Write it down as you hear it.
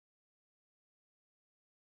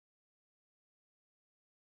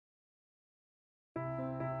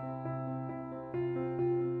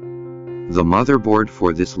The motherboard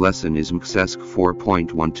for this lesson is Makerbase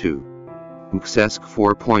 4.12. Makerbase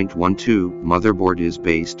 4.12 motherboard is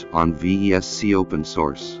based on VESC open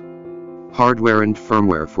source hardware and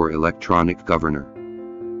firmware for electronic governor.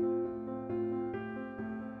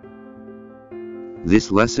 This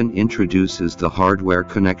lesson introduces the hardware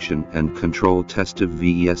connection and control test of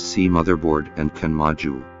VESC motherboard and CAN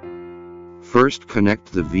module. First,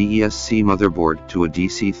 connect the VESC motherboard to a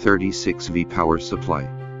DC 36V power supply.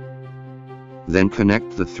 Then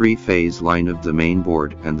connect the 3-phase line of the main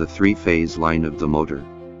board and the 3-phase line of the motor.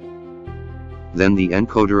 Then the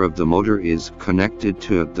encoder of the motor is connected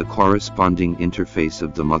to the corresponding interface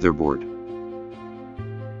of the motherboard.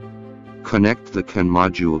 Connect the CAN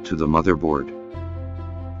module to the motherboard.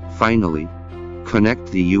 Finally, connect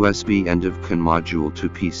the USB end of CAN module to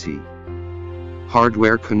PC.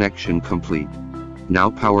 Hardware connection complete. Now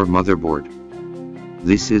power motherboard.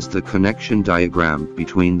 This is the connection diagram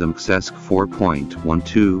between the Makerbase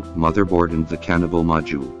 4.12 motherboard and the CANable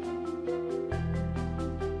module.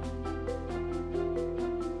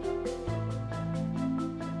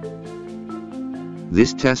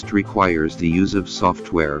 This test requires the use of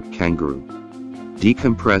software Kangaroo.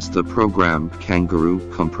 Decompress the program Kangaroo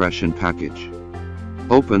compression package.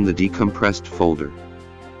 Open the decompressed folder.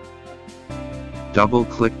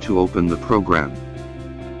 Double-click to open the program.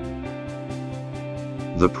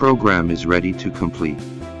 The program is ready to complete.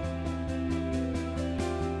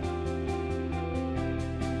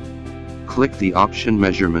 Click the option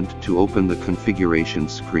measurement to open the configuration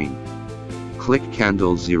screen. Click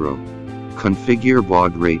candle 0. Configure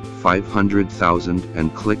baud rate 500,000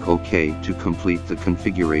 and click OK to complete the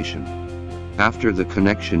configuration. After the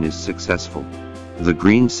connection is successful, the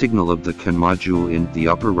green signal of the CAN module in the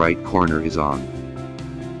upper right corner is on.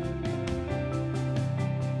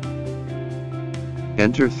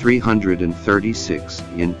 Enter 336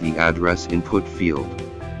 in the address input field.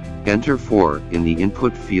 Enter 4 in the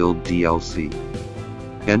input field DLC.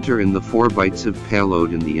 Enter in the 4 bytes of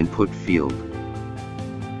payload in the input field.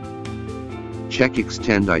 Check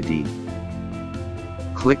extend ID.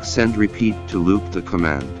 Click send repeat to loop the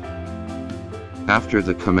command. After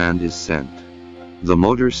the command is sent, the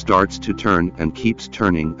motor starts to turn and keeps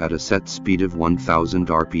turning at a set speed of 1000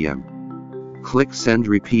 RPM. Click send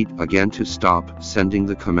repeat again to stop sending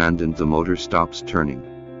the command and the motor stops turning.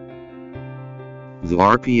 The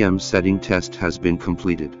RPM setting test has been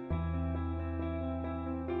completed.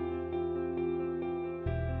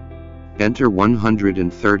 Enter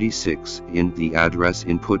 136 in the address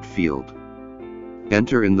input field.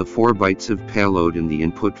 Enter in the 4 bytes of payload in the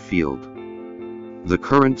input field. The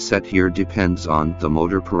current set here depends on the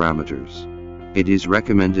motor parameters. It is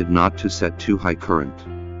recommended not to set too high current.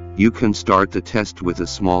 You can start the test with a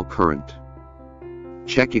small current.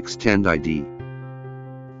 Check extend ID.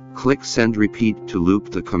 Click send repeat to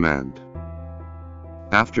loop the command.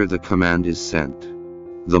 After the command is sent,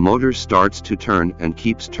 the motor starts to turn and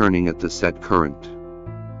keeps turning at the set current.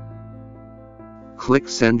 Click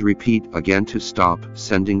send repeat again to stop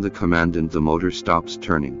sending the command and the motor stops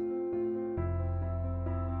turning.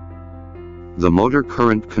 The motor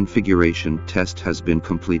current configuration test has been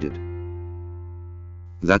completed.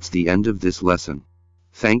 That's the end of this lesson.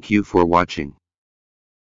 Thank you for watching.